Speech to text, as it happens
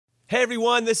Hey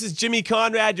everyone, this is Jimmy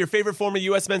Conrad, your favorite former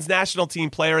U.S. men's national team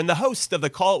player and the host of the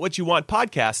Call It What You Want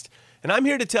podcast. And I'm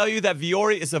here to tell you that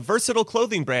Vuori is a versatile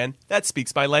clothing brand that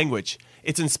speaks my language.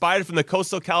 It's inspired from the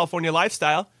coastal California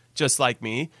lifestyle, just like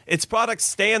me. Its products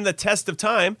stand the test of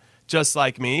time, just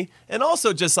like me. And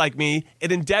also just like me,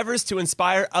 it endeavors to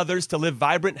inspire others to live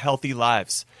vibrant, healthy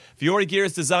lives. Vuori gear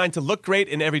is designed to look great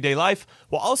in everyday life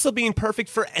while also being perfect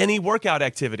for any workout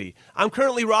activity. I'm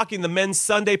currently rocking the men's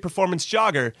Sunday performance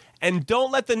jogger, and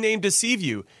don't let the name deceive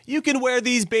you. You can wear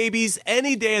these babies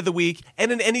any day of the week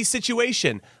and in any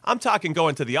situation. I'm talking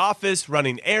going to the office,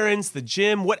 running errands, the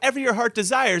gym, whatever your heart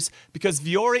desires, because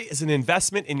Vuori is an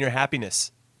investment in your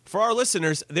happiness. For our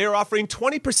listeners, they are offering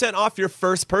 20% off your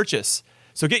first purchase.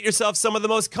 So get yourself some of the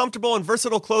most comfortable and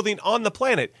versatile clothing on the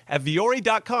planet at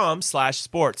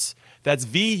vuori.com/sports. That's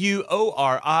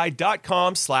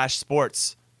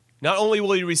VUORI.com/sports. Not only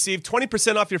will you receive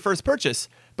 20% off your first purchase,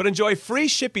 but enjoy free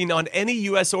shipping on any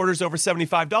U.S. orders over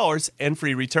 $75 and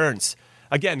free returns.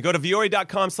 Again, go to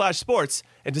vuori.com/sports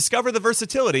and discover the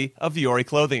versatility of Vuori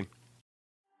clothing.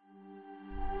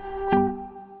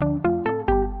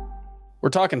 We're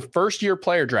talking first-year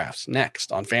player drafts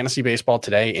next on Fantasy Baseball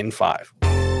Today in 5.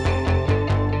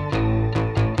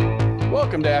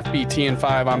 Welcome to FBT in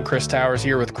 5. I'm Chris Towers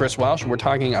here with Chris Welsh, and we're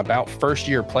talking about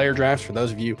first-year player drafts for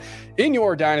those of you in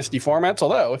your Dynasty formats.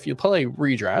 Although, if you play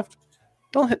redraft,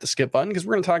 don't hit the skip button because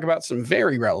we're going to talk about some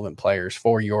very relevant players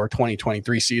for your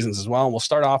 2023 seasons as well. And we'll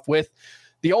start off with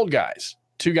the old guys,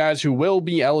 two guys who will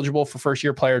be eligible for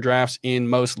first-year player drafts in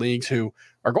most leagues who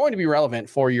are going to be relevant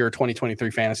for your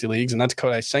 2023 fantasy leagues, and that's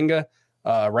Kodai Senga,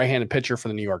 right-handed pitcher for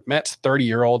the New York Mets,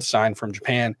 30-year-old, signed from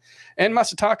Japan, and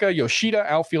Masataka Yoshida,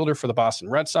 outfielder for the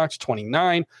Boston Red Sox,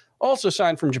 29, also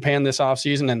signed from Japan this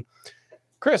offseason. And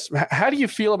Chris, how do you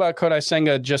feel about Kodai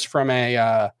Senga just from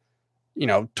a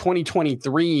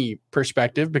 2023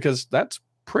 perspective? Because that's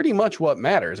pretty much what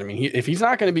matters. I mean, if he's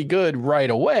not going to be good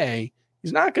right away,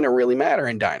 he's not going to really matter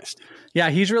in Dynasty. Yeah,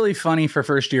 he's really funny for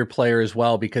first-year player as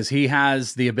well because he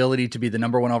has the ability to be the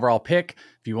number one overall pick.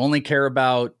 If you only care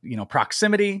about,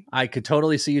 proximity, I could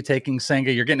totally see you taking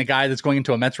Senga. You're getting a guy that's going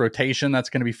into a Mets rotation that's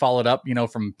going to be followed up,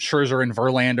 from Scherzer and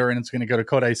Verlander, and it's going to go to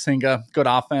Kodai Senga. Good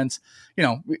offense.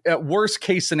 At worst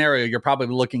case scenario, you're probably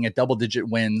looking at double-digit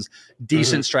wins,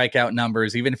 decent strikeout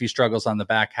numbers, even if he struggles on the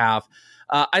back half.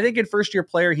 I think in first-year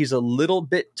player, he's a little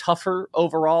bit tougher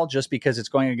overall just because it's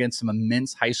going against some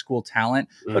immense high school talent.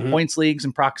 But points leagues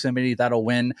and proximity, that'll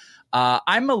win.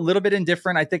 I'm a little bit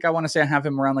indifferent. I think I want to say I have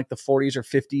him around like the 40s or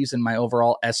 50s in my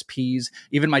overall SPs.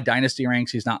 Even my Dynasty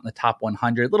ranks, he's not in the top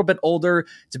 100. A little bit older.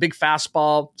 It's a big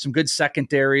fastball, some good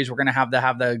secondaries. We're going to have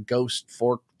the ghost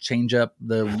fork changeup,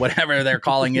 the whatever they're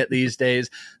calling it these days,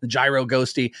 the gyro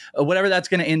ghosty, whatever that's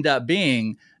going to end up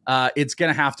being. It's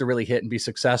going to have to really hit and be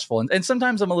successful. And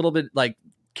sometimes I'm a little bit like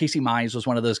Casey Mize was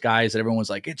one of those guys that everyone was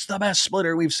like, it's the best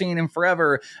splitter we've seen in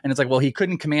forever. And it's like, well, he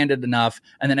couldn't command it enough.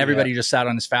 And then everybody just sat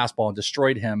on his fastball and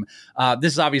destroyed him.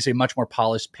 This is obviously a much more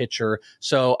polished pitcher.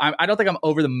 So I don't think I'm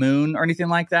over the moon or anything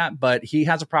like that, but he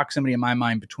has a proximity in my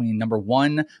mind between number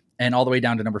 1 and all the way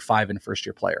down to number 5 in a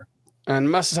first-year player. And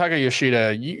Masataka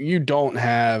Yoshida, you don't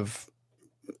have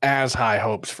as high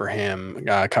hopes for him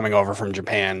coming over from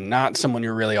Japan. Not someone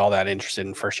you're really all that interested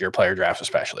in first-year player drafts,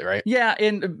 especially, right? Yeah,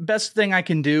 and the best thing I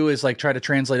can do is try to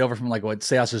translate over from what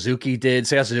Seiya Suzuki did.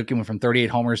 Seiya Suzuki went from 38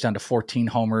 homers down to 14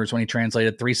 homers when he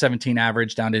translated 317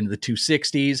 average down into the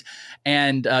 260s.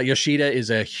 And Yoshida is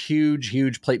a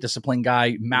huge plate discipline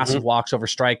guy, massive walks over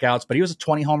strikeouts, but he was a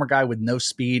 20-homer guy with no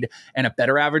speed and a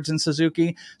better average than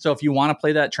Suzuki. So if you want to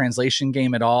play that translation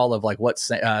game at all of what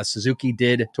Suzuki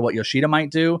did to what Yoshida might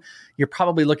do, you're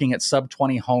probably looking at sub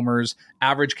 20 homers.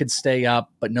 Average could stay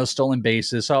up, but no stolen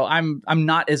bases. So I'm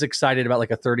not as excited about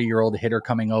a 30-year-old hitter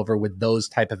coming over with those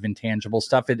type of intangible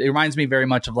stuff. It reminds me very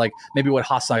much of maybe what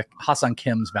Hassan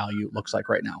Kim's value looks like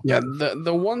right now. Yeah,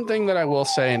 the one thing that I will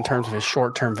say in terms of his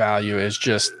short-term value is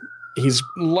just he's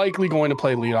likely going to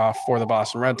play leadoff for the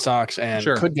Boston Red Sox and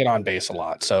could get on base a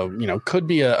lot. So, could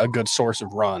be a good source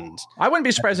of runs. I wouldn't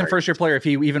be surprised in first-year player if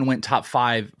he even went top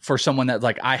 5 for someone that's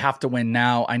I have to win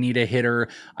now. I need a hitter.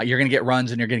 You're going to get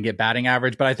runs and you're going to get batting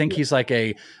average. But I think he's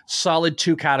a solid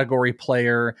 2-category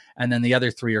player, and then the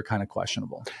other 3 are kind of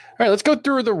questionable. All right, let's go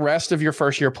through the rest of your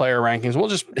first-year player rankings. We'll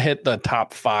just hit the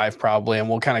top 5 probably, and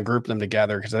we'll kind of group them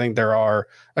together because I think there are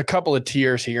a couple of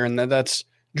tiers here, and that's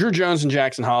Drew Jones and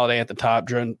Jackson Holliday at the top.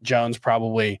 Drew Jones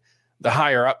probably the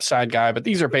higher upside guy, but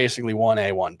these are basically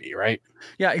 1A, 1B, right?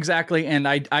 Yeah, exactly. And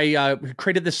I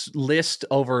created this list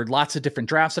over lots of different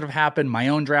drafts that have happened, my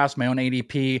own drafts, my own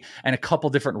ADP, and a couple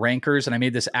different rankers. And I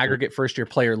made this aggregate first-year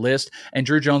player list. And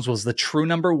Drew Jones was the true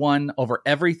number one over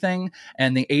everything.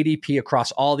 And the ADP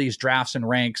across all these drafts and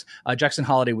ranks, Jackson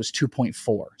Holliday was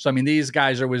 2.4. So, I mean, these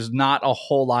guys, there was not a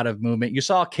whole lot of movement. You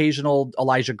saw occasional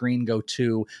Elijah Green go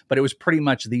 2, but it was pretty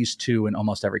much these two in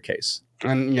almost every case.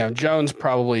 And, Jones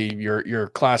probably your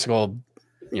classical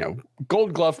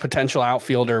Gold Glove potential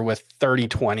outfielder with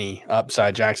 30-20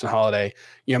 upside. Jackson Holliday,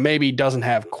 maybe doesn't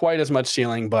have quite as much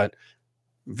ceiling, but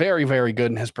very, very good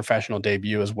in his professional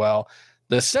debut as well.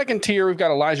 The second tier, we've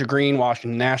got Elijah Green,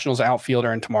 Washington Nationals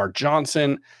outfielder, and Tamar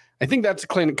Johnson. I think that's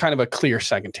kind of a clear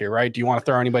second tier, right? Do you want to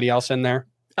throw anybody else in there?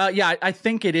 Yeah, I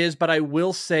think it is, but I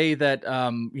will say that,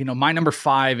 my number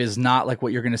 5 is not like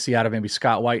what you're going to see out of maybe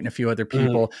Scott White and a few other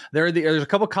people. There's a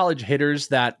couple college hitters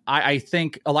that I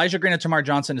think Elijah Green and Tamar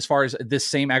Johnson, as far as this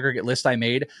same aggregate list I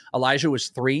made, Elijah was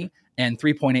 3 and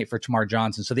 3.8 for Tamar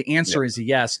Johnson. So the answer is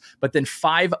yes, but then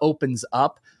 5 opens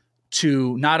up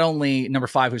to not only number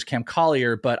 5, who's Cam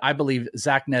Collier, but I believe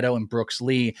Zach Neto and Brooks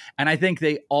Lee. And I think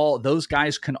those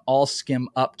guys can all skim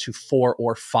up to 4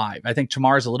 or 5. I think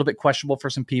Tamar is a little bit questionable for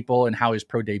some people and how his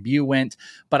pro debut went,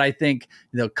 but I think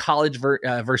the college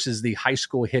versus the high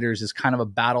school hitters is kind of a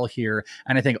battle here.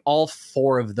 And I think all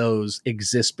 4 of those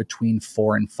exist between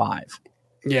 4 and 5.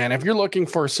 Yeah, and if you're looking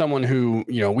for someone who,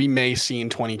 we may see in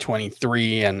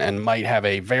 2023 and might have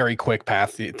a very quick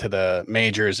path to the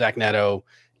majors, Zach Neto,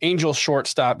 Angels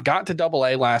shortstop, got to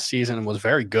AA last season and was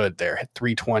very good there. Hit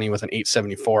 320 with an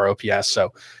 874 OPS.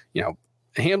 So,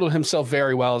 handled himself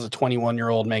very well as a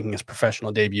 21-year-old making his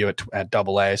professional debut at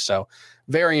AA. So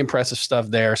very impressive stuff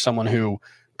there. Someone who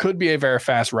could be a very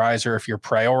fast riser if you're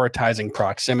prioritizing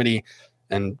proximity.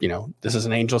 And, this is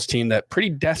an Angels team that pretty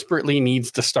desperately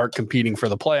needs to start competing for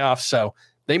the playoffs. So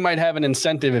they might have an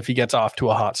incentive if he gets off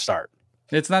to a hot start.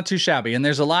 It's not too shabby. And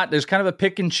there's kind of a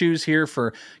pick and choose here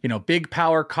for, big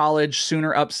power college,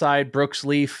 Sooner upside, Brooks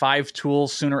Lee, 5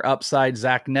 tools, Sooner upside,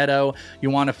 Zach Neto. You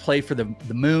want to play for the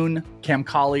moon, Cam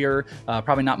Collier,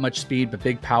 probably not much speed, but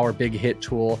big power, big hit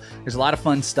tool. There's a lot of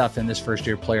fun stuff in this first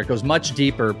year player. It goes much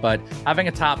deeper, but having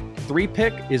a top 3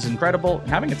 pick is incredible.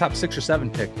 Having a top 6 or 7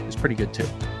 pick is pretty good too.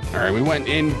 All right, we went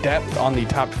in depth on the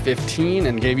top 15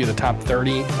 and gave you the top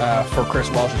 30 for Chris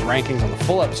Welsh's rankings on the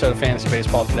full episode of Fantasy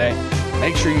Baseball today.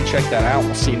 Make sure you check that out.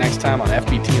 We'll see you next time on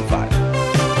FBT and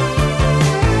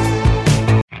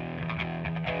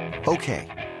 5. Okay,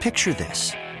 picture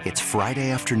this. It's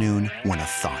Friday afternoon when a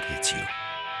thought hits you.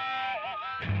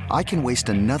 I can waste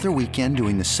another weekend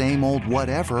doing the same old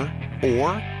whatever, or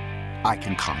I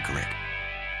can conquer it.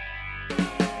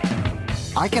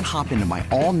 I can hop into my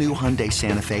all-new Hyundai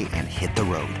Santa Fe and hit the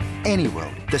road. Any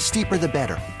road. The steeper, the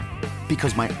better.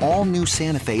 Because my all-new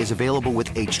Santa Fe is available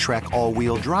with H-Track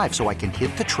all-wheel drive, so I can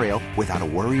hit the trail without a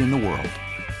worry in the world.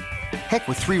 Heck,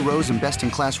 with 3 rows and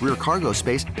best-in-class rear cargo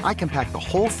space, I can pack the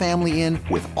whole family in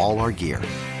with all our gear.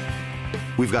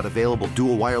 We've got available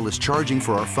dual wireless charging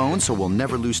for our phones, so we'll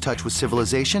never lose touch with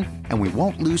civilization, and we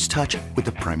won't lose touch with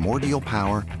the primordial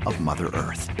power of Mother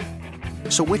Earth.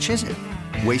 So which is it?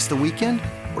 Waste the weekend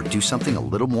or do something a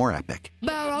little more epic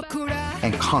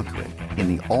and conquer it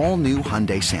in the all-new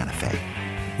Hyundai Santa Fe.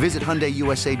 Visit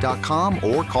HyundaiUSA.com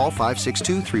or call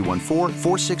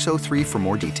 562-314-4603 for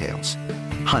more details.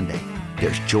 Hyundai,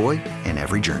 there's joy in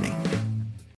every journey.